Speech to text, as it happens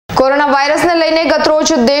Corona વાયરસને લઈને ગતરોજ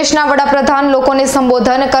દેશના વડાપ્રધાન લોકોને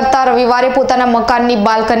સંબોધન કરતા રવિવારે પોતાના મકાનની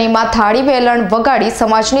બાલ્કનીમાં થાળી વેલણ વગાડી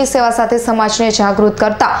સમાજની સેવા સાથે સમાજને જાગૃત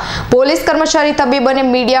કરતા પોલીસ કર્મચારી તબીબ અને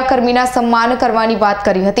મીડિયા કર્મીના સન્માન કરવાની વાત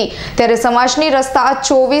કરી હતી। ત્યારે સમાજની રસ્તા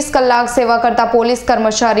 24 કલાક સેવા કરતા પોલીસ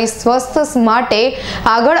કર્મચારી સ્વસ્થ માટે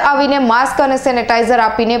આગળ આવીને માસ્ક અને સેનેટાઈઝર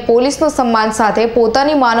આપીને પોલીસનું સન્માન સાથે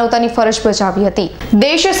પોતાની માનવતાની ફરજ બજાવી હતી।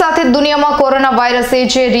 દેશ સાથે દુનિયામાં કોરોના વાયરસે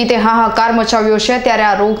જે રીતે હાહાકાર મચાવ્યો છે ત્યારે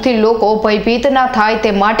આ રોગથી લોકો ભયભીત ના થાય તે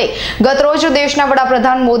માટે ગતરોજ દેશના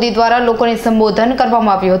વડાપ્રધાન મોદી દ્વારા લોકોને સંબોધન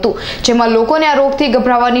કરવામાં આવ્યું હતું, જેમાં લોકોને આ રોગથી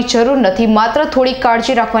ગભરાવાની જરૂર નથી, માત્ર થોડી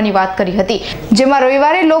કાળજી રાખવાની વાત કરી હતી। જેમાં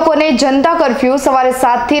રવિવારે લોકોને જનતા કર્ફ્યુ સવારે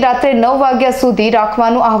 7 થી રાત્રે 9 વાગ્યા સુધી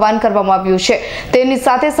રાખવાનું આહવાન કરવામાં આવ્યું છે। તેની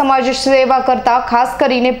સાથે સમાજ સેવા કરતા ખાસ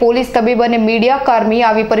કરીને પોલીસ તબીબ અને મીડિયા કર્મી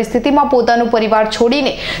આવી પરિસ્થિતિમાં પોતાનું પરિવાર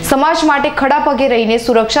છોડીને સમાજ માટે ખડા પગે રહીને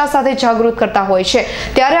સુરક્ષા સાથે જાગૃત કરતા હોય છે।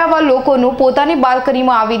 ત્યારે આવા લોકોનું પોતાની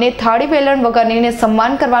બાલ્કનીમાં આવીને થાળી વેલણ વગાડીને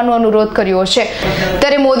સન્માન કરવાનો અનુરોધ કર્યો છે।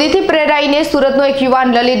 ત્યારે મોદીથી પ્રેરાઈને સુરતનો એક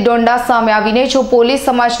યુવાન લલિત ડોંડા સામે આવીને જો પોલીસ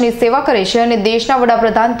સમાજની સેવા કરે છે અને દેશના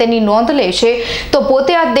વડાપ્રધાન તેની નોંધ લે છે તો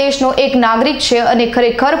પોતે આ દેશનો એક નાગરિક છે અને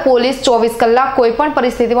ખરેખર પોલીસ 24 કલાક કોઈ પણ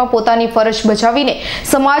પરિસ્થિતિમાં પોતાની ફરજ બજાવીને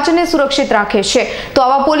સમાજને સુરક્ષિત રાખે છે। તો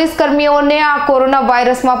આવા પોલીસ કર્મીઓને આ કોરોના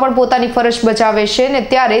વાયરસમાં પણ પોતાની ફરજ બજાવે છે ને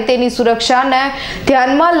ત્યારે તેની સુરક્ષાને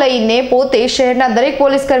ધ્યાનમાં લઈને પોતે શહેરના દરેક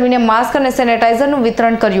પોલીસ કર્મીને માસ્ક અને સેનેટાઈઝરનું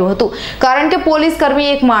વિતરણ કર્યું હતું, કારણ કે પોલીસ કર્મી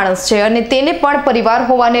એક માણસ છે અને તેને પણ પરિવાર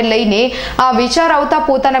હોવાને લઈને આ વિચાર આવતા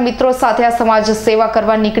પોતાના મિત્રો સાથે આ સમાજ સેવા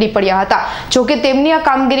કરવા નીકળી પડ્યા હતા। જોકે તેમની આ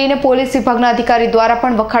કામગીરીને પોલીસ વિભાગના અધિકારી દ્વારા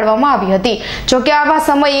પણ વખાડવામાં આવી હતી। જોકે આવા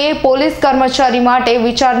સમયે પોલીસ કર્મચારી માટે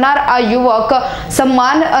વિચારનાર આ યુવક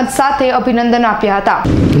સન્માન સાથે અભિનંદન આપ્યા હતા।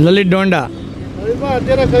 લલિત ડોંડા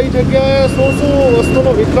અત્યારે કઈ જગ્યાએ શું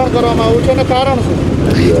વસ્તુનું વિતરણ કરવામાં આવ્યું છે અને કારણ શું?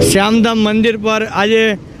 શ્યામધામ મંદિર પર આજે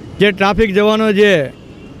જે ટ્રાફિક જવાનો જે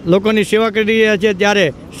લોકોની સેવા કરી રહ્યા છે ત્યારે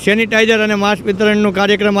સેનિટાઈઝર અને માસ્ક વિતરણનો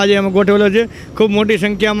કાર્યક્રમ આજે અમે ગોઠવેલો છે। ખૂબ મોટી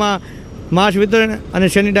સંખ્યામાં માસ્ક વિતરણ અને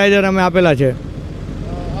સેનિટાઈઝર અમે આપેલા છે।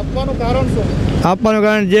 આપવાનું કારણ શું? આપવાનું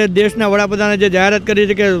કારણ જે દેશના વડાપ્રધાને જે જાહેરાત કરી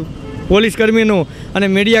છે કે પોલીસ કર્મીનું અને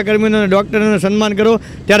મીડિયા કર્મીનું અને ડૉક્ટરનું સન્માન કરો,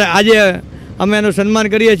 ત્યારે આજે અમે એનું સન્માન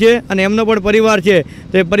કરીએ છીએ અને એમનો પણ પરિવાર છે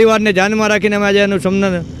તો એ પરિવારને ધ્યાનમાં રાખીને અમે આજે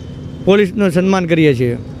એનું પોલીસનું સન્માન કરીએ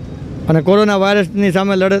છીએ। અને કોરોના વાયરસની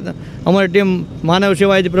સામે લડત અમારી ટીમ માનવ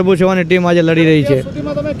સેવા પ્રભુ સેવાની ટીમ આજે લડી રહી છે।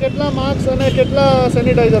 તમે કેટલા માસ્ક અને કેટલા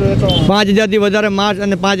સેનિટાઈઝર વેચો? 5000થી વધારે માસ્ક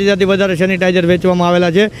અને 5000થી વધારે સેનિટાઈઝર વેચવામાં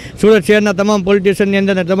આવેલા છે। સુરત શહેરના તમામ પોલીસ સ્ટેશનની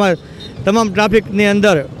અંદર અને તમામ ટ્રાફિકની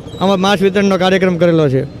અંદર અમારા માસ્ક વિતરણનો કાર્યક્રમ કરેલો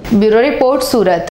છે। Bureau report, Surat.